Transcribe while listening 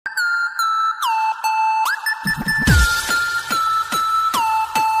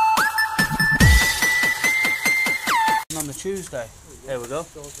Tuesday. Here we go.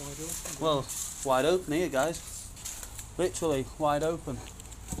 Well, wide open here, guys. Literally wide open.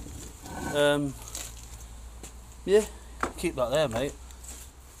 Yeah, keep that there, mate.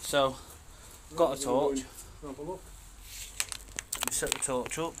 So, got a torch. Have a look. Let me set the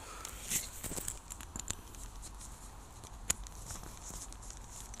torch up.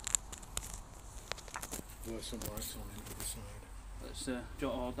 There's some lights on the other side. Let's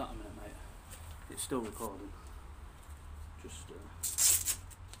jot hold that a minute, mate. It's still recording. Just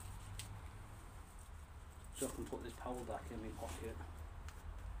so I can put this power back in my pocket,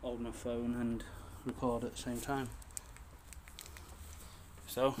 hold my phone and record at the same time.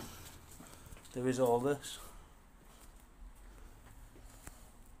 So there is all this.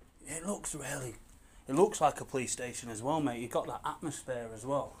 It looks like a police station as well, mate. You've got that atmosphere as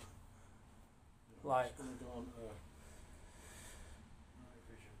well. Like,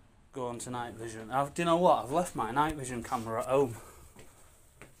 go on to night vision. Do you know what? I've left my night vision camera at home.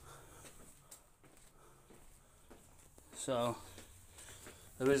 So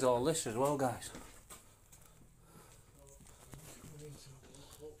there is all this as well, guys.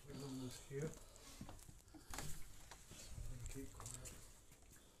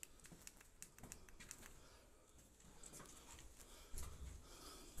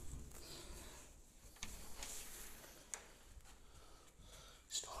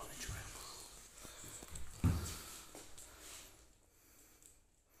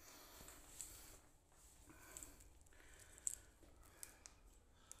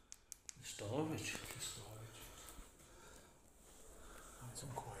 Storage room. Storage. Nice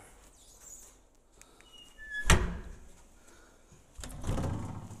and quiet.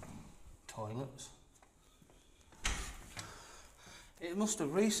 Toilets. It must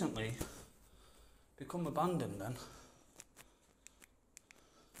have recently become abandoned then.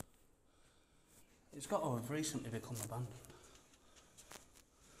 It's got to have recently become abandoned.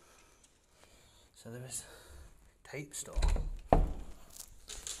 So there is tape store.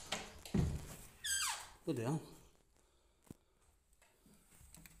 Bloody hell.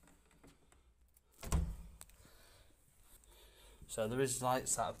 So there is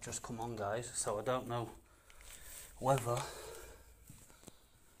lights that have just come on, guys, so I don't know whether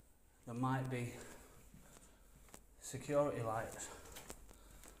there might be security lights.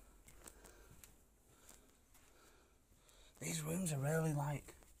 These rooms are really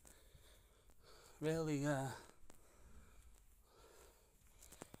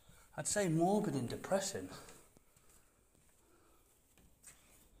I'd say morbid and depressing.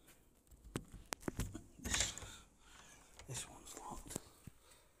 This one's locked.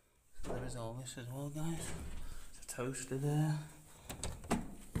 So there is all this as well, guys. There's a toaster there.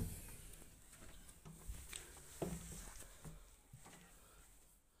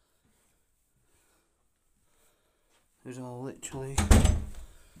 There's all literally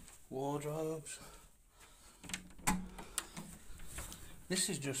wardrobes. This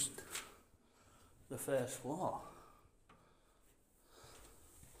is just the first floor.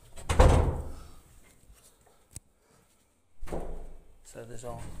 So there's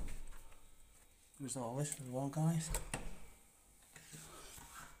all this as well, guys.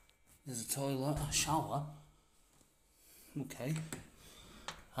 There's a toilet, a shower. Okay,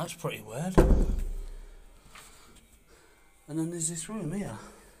 that's pretty weird. And then there's this room here.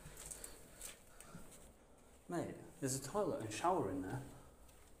 Mate, there's a toilet and shower in there.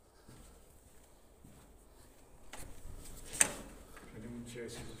 If anyone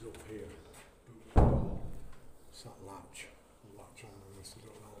chases us up here, it's that latch. The latch on them, so they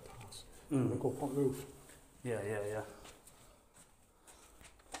don't know how to pass. Look up on the roof. Yeah.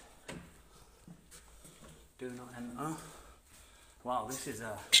 Do not enter. Wow, this is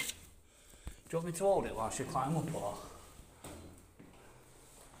a... Do you want me to hold it whilst you climb up, or...?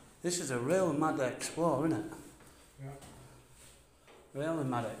 This is a real mad explore, isn't it? Yeah. Really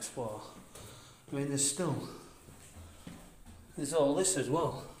mad explore. I mean, there's all this as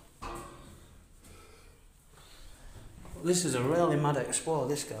well. This is a really mad explore,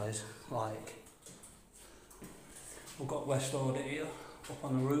 this, guys. Like, we've got West Audit here, up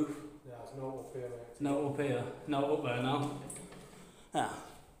on the roof. Yeah, there's no up here, mate. No up here, no up there now. Yeah.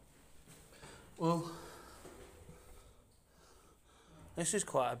 Well, this is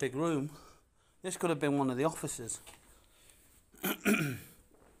quite a big room. This could have been one of the offices.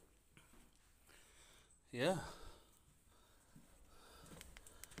 Yeah.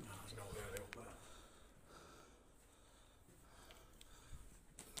 No, there's no really up there.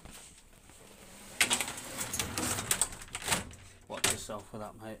 Watch yourself with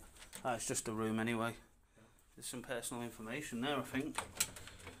that, mate. That's just a room anyway. There's some personal information there, I think.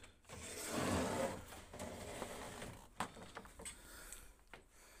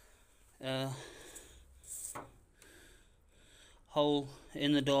 Hole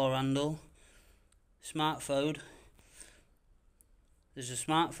in the door handle. Smartphone. There's a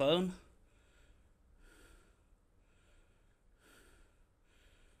smartphone.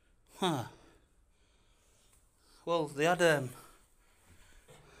 Huh. Well, they had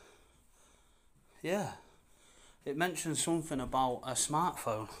yeah, it mentioned something about a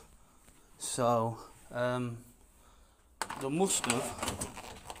smartphone. So, they must have,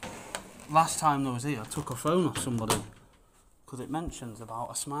 last time they was here, took a phone off somebody. Because it mentions about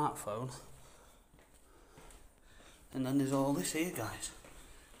a smartphone. And then there's all this here, guys.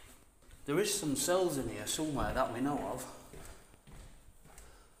 There is some cells in here somewhere that we know of.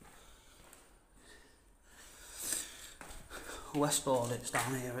 Westboard, it's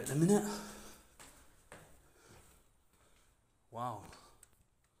down here at the minute. Wow.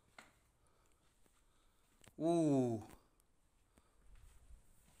 Ooh.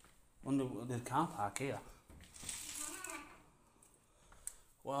 Wonder what the car park here.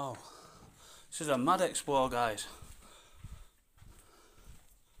 Wow. This is a mad explore, guys.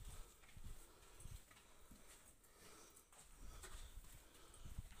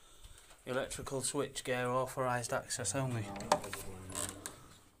 Electrical switch gear, authorised access only.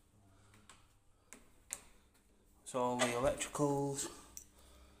 So all the electricals.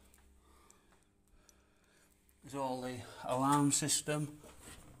 There's all the alarm system,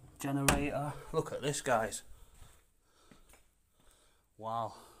 generator. Look at this, guys.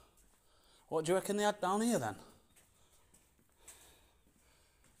 Wow. What do you reckon they had down here then?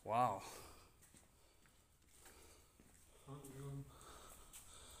 Wow.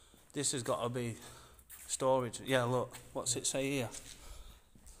 This has got to be storage. Yeah, look. What's it say here?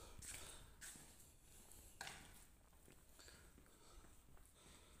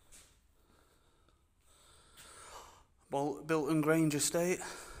 Bilton Grange Estate.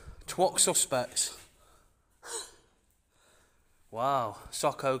 Twok suspects. Wow.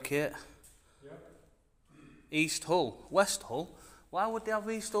 Socko kit. Yep. East Hull. West Hull? Why would they have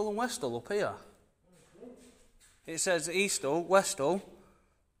East Hull and West Hull up here? It says East Hull, West Hull.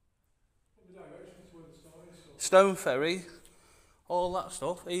 Stone Ferry, all that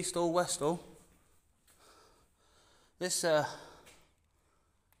stuff, East Hull, West Hull. This,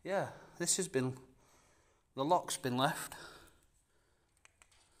 yeah, this has been, the lock's been left.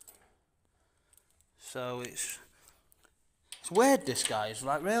 So it's weird, this, guys,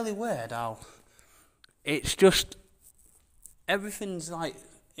 like really weird how it's just, everything's like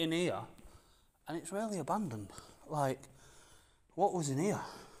in here and it's really abandoned. Like, what was in here?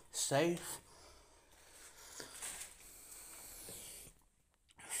 Safe.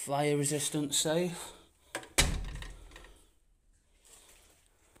 Fire resistant safe.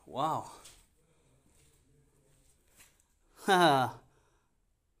 Wow. Ha.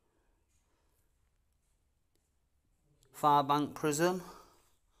 Farbank prison.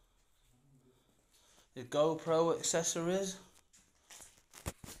 The GoPro accessories.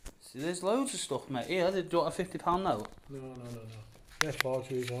 See, there's loads of stuff, mate. Here, they do a £50 note. No. They're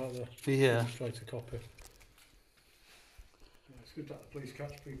forgeries, aren't they? Yeah. Straight to copy. Yeah, it's good that the police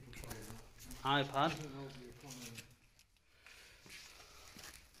catch people trying that. iPad.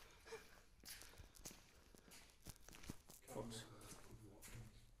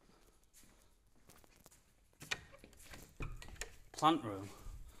 Plant room.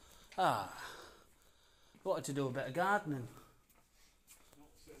 Ah. Wanted to do a bit of gardening.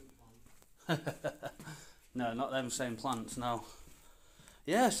 No, not them same plants, no.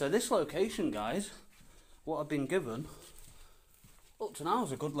 Yeah, so this location, guys, what I've been given, up to now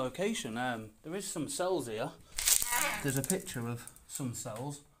is a good location. There is some cells here. There's a picture of some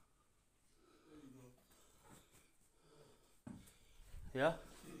cells. Yeah?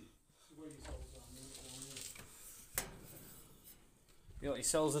 Your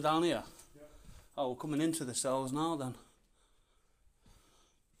cells are down here? Yeah. Oh, we're coming into the cells now then.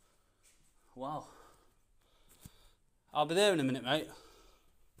 Wow. I'll be there in a minute, mate.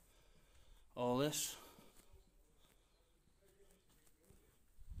 All this.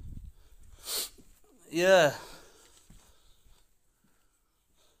 Yeah.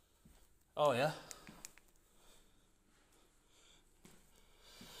 Oh, yeah.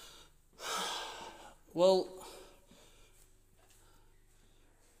 Well,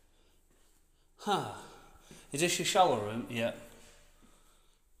 is this your shower room? Yeah.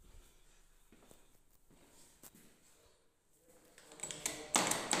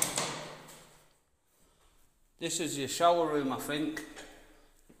 This is your shower room, I think.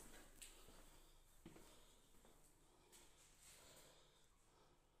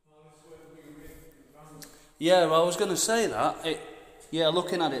 Yeah, well, I was going to say that. Yeah,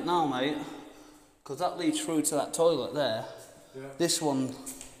 looking at it now, mate, because that leads through to that toilet there. Yeah. This one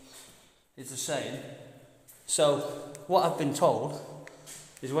is the same. So, what I've been told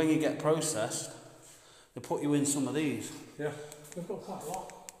is when you get processed, they put you in some of these. Yeah. They've got quite a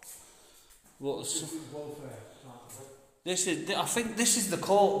lot. What's, This is welfare. I think this is the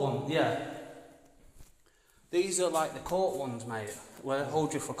court one, yeah. These are like the court ones, mate, where they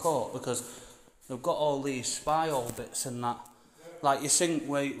hold you for court, because they've got all these spy hole bits and that. Like your sink,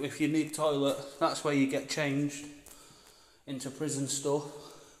 where if you need toilet, that's where you get changed into prison stuff.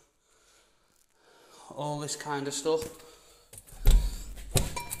 All this kind of stuff.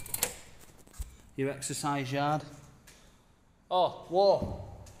 Your exercise yard. Oh, whoa.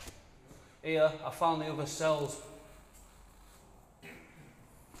 Here, I found the other cells.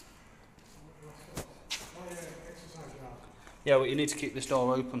 Yeah, but you need to keep this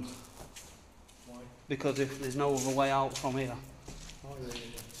door open. Why? Because if there's no other way out from here. Oh, yeah,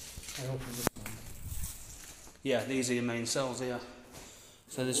 yeah. I opened this one. Yeah, these are your main cells here.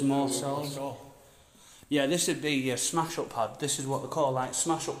 So there's more cells. Yeah, this would be your smash up pad. This is what they call like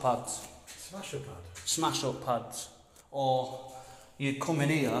smash up pads. Smash up pad? Smash up pads. Or you come in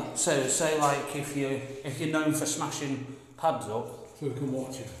here, so say like if you're known for smashing pads up. So they can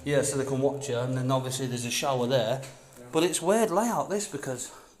watch it? Yeah, so they can watch you, and then obviously there's a shower there. Yeah. But it's weird layout this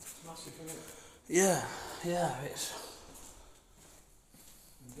because... It's massive, isn't it? Yeah, it's...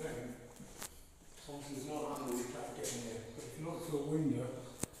 And then, obviously there's no handle you can't get in here. But if you look through a window,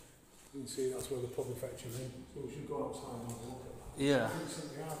 you can see that's where the pub fetch you in. So we should go outside and have a look at that. Yeah. I think it's in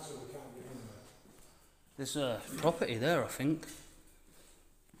the yard so we can't get in there. There's a property there, I think.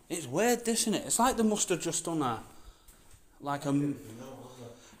 It's weird, isn't it? It's like they must have just done a... Like a...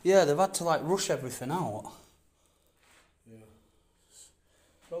 Yeah, they've had to like rush everything out. Yeah.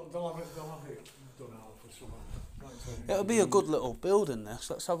 They'll have it done out for someone. It'll be a good little building this.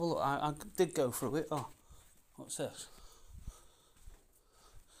 Let's have a look. I did go through it. Oh, what's this?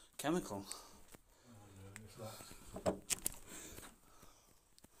 Chemical.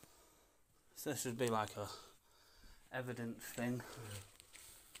 So this would be like a evidence thing. Yeah.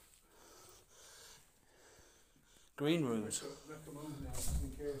 Green rooms. Make a move now, just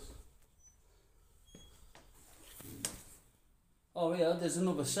in case. Oh yeah, there's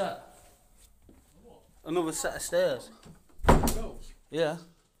another set. What? Another set of stairs. Those? Yeah.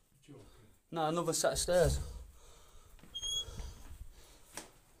 Joking. No, another set of stairs.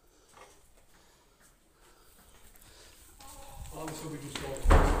 Oh, so we just go.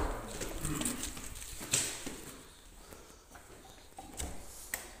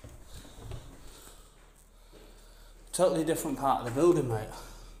 Totally different part of the building, mate.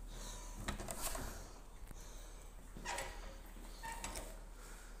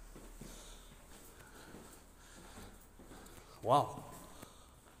 Wow.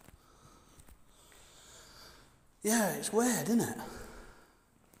 Yeah, it's weird, isn't it?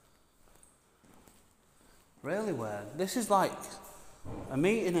 Really weird. This is like a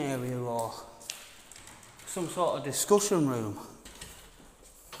meeting area or some sort of discussion room.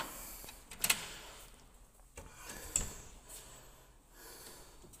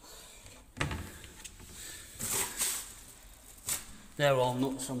 They're all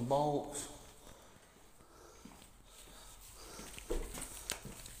nuts and bolts.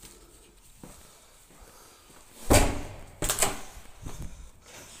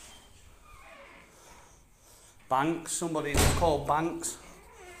 Banks, somebody was called Banks.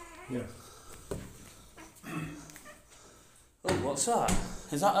 Yeah. Oh, what's that?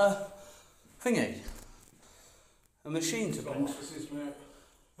 Is that a thingy? A machine to bring? This is mate.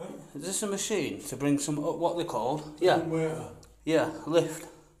 Huh? Is this a machine to bring some, what they called? Yeah. Waiter. Yeah, lift.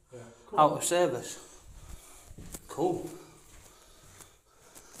 Yeah. Cool. Out of service. Cool.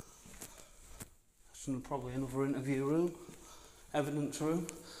 That's probably another interview room. Evidence room.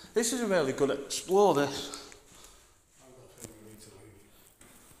 This is a really good explore, this. I've got a feeling we need to leave.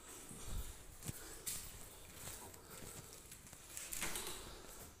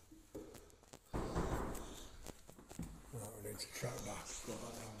 Right, we need to track back. Got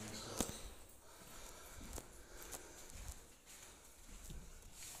that down there still.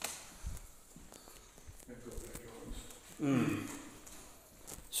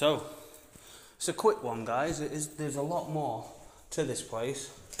 So, it's a quick one, guys. There's a lot more to this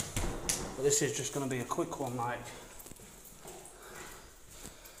place, but this is just going to be a quick one, like.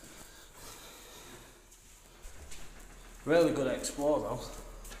 Really good explore though.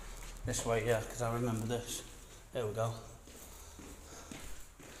 This way, yeah, because I remember this. There we go.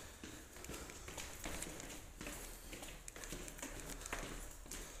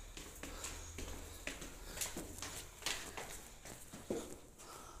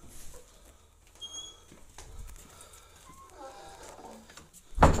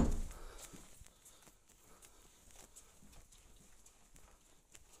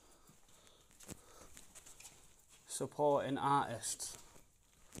 supporting artists.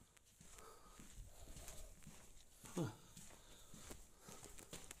 Huh.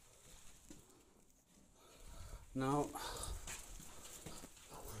 No.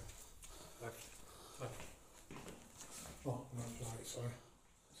 Left. Oh, that's right, sorry.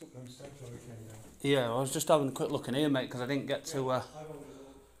 It's up them steps where we came down. Yeah, I was just having a quick look in here, mate, because I didn't get to.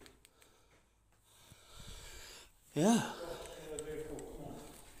 Yeah.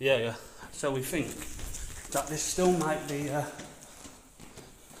 Yeah, yeah. So we think that this still might be.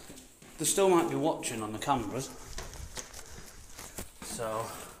 They still might be watching on the cameras. So.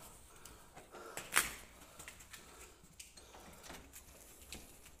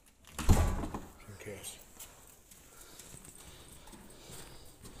 In case.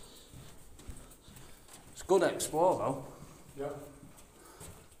 It's good explore though. Yeah.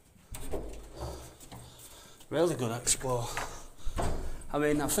 Really good explore. I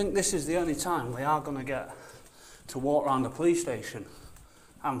mean, I think this is the only time we are going to get to walk around the police station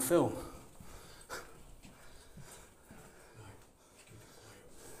and film.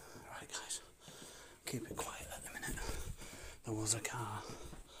 Right, guys, keep it quiet at the minute. There was a car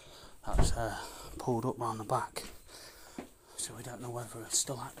that's pulled up round the back, so we don't know whether it's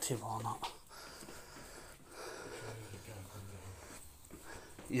still active or not.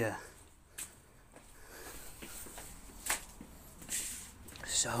 Yeah.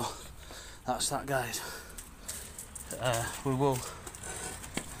 So, that's that, guys. We will.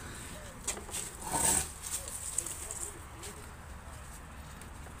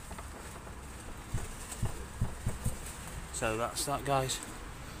 So that's that, guys.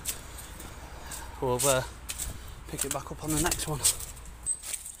 We'll pick it back up on the next one.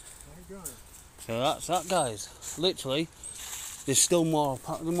 So that's that, guys. Literally, there's still more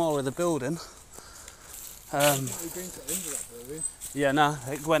of the building. Yeah, no,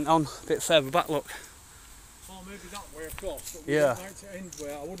 it went on a bit further back, look. Oh, maybe that way across. But we Yeah. went right to end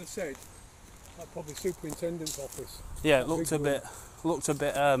where I would have said that probably superintendent's office. Yeah, it looked a bit,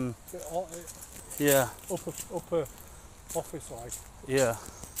 yeah. Upper office like. Yeah.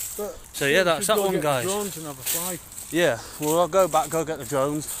 But So yeah, that's that one, get guys. The drones and have a fly. Yeah, well, I'll go back, go get the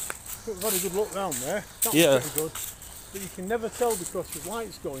drones. We've had a good look round there. That Yeah. was pretty good. But you can never tell because there's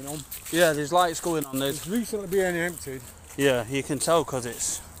lights going on. Yeah, there's lights going on. It's recently being emptied. Yeah, you can tell because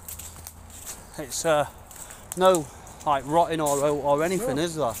it's no like rotting or anything, No.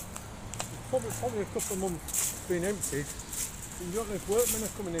 is there? Probably a couple of months being emptied. You don't know if workmen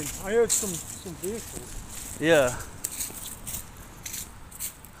are coming in. I heard some vehicles. Yeah.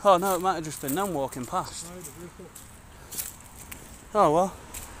 Oh no, it might have just been them walking past. I heard a vehicle. Oh well.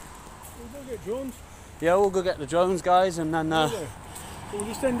 We'll go get drones. Yeah, we'll go get the drones, guys, and then So we'll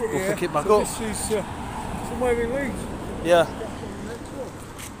just end it we'll here. pick it back so up. This is somewhere in Leeds. Yeah. That's on the next one.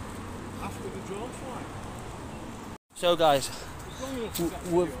 After the drone flight. So guys, As long as it's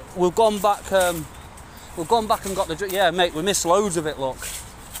that we've gone back. We've gone back and got the. Yeah, mate, we missed loads of it. Look,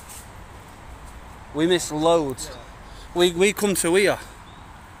 we missed loads. Yeah. We come to here.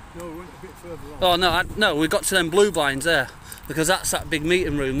 No, we went a bit further on. Oh no, we got to them blue blinds there because that's that big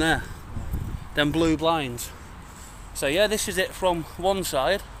meeting room there. Them blue blinds. So yeah, this is it from one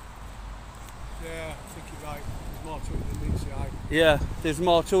side. Yeah, I think you're right. There's more to it than meets the eye. Yeah, there's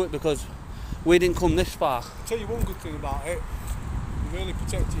more to it because we didn't come this far. I'll tell you one good thing about it. You're really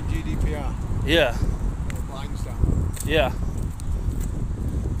protecting GDPR. Yeah, Blinds down. yeah, I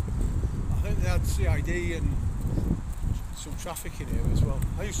think they had CID and some traffic in here as well.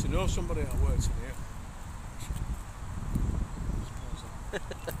 I used to know somebody that worked in here.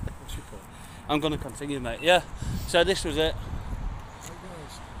 What's your point? I'm gonna continue, mate. Yeah. So this was it. Right,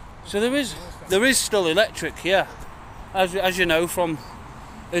 guys. So there is still electric, yeah, as you know from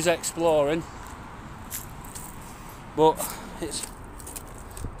us exploring. But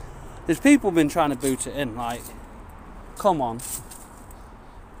there's people been trying to boot it in, like, come on. Do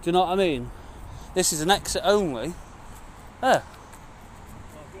you know what I mean? This is an exit only. Yeah.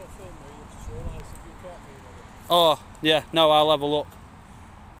 Oh, yeah, no, I'll have a look.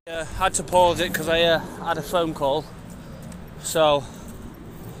 Yeah, had to pause it because I had a phone call. So,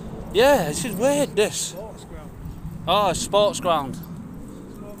 yeah, this is weird, this. Sports ground. Oh, a sports ground.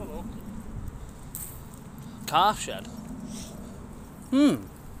 Let's have a look. Calf shed.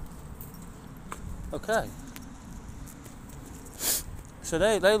 Okay. So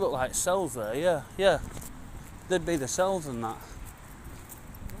they look like cells there, yeah, yeah. They'd be the cells and that.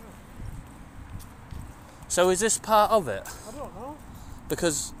 So is this part of it? I don't know.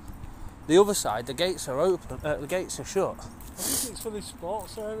 Because the other side, the gates are open, the gates are shut. I think it's for the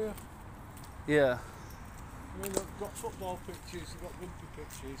sports area. Yeah. I mean, they've got football pitches, they've got rugby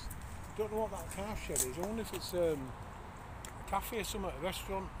pitches. don't know what that car shed is. I wonder if it's a cafe or something, a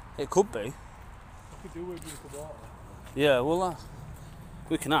restaurant. It could be. I could do with a drink of water. Yeah, well,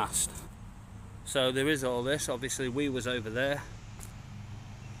 we can ask. So there is all this. Obviously, we was over there.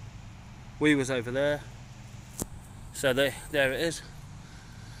 We was over there. So there it is.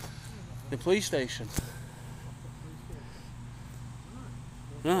 The police station.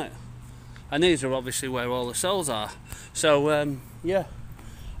 Right. And these are obviously where all the cells are. So yeah,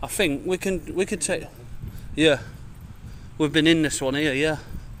 I think we could take. Yeah, we've been in this one here. Yeah.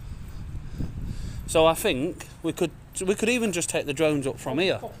 So I think we could even just take the drones up from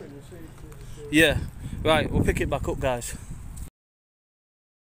here. Yeah. Right. We'll pick it back up, guys.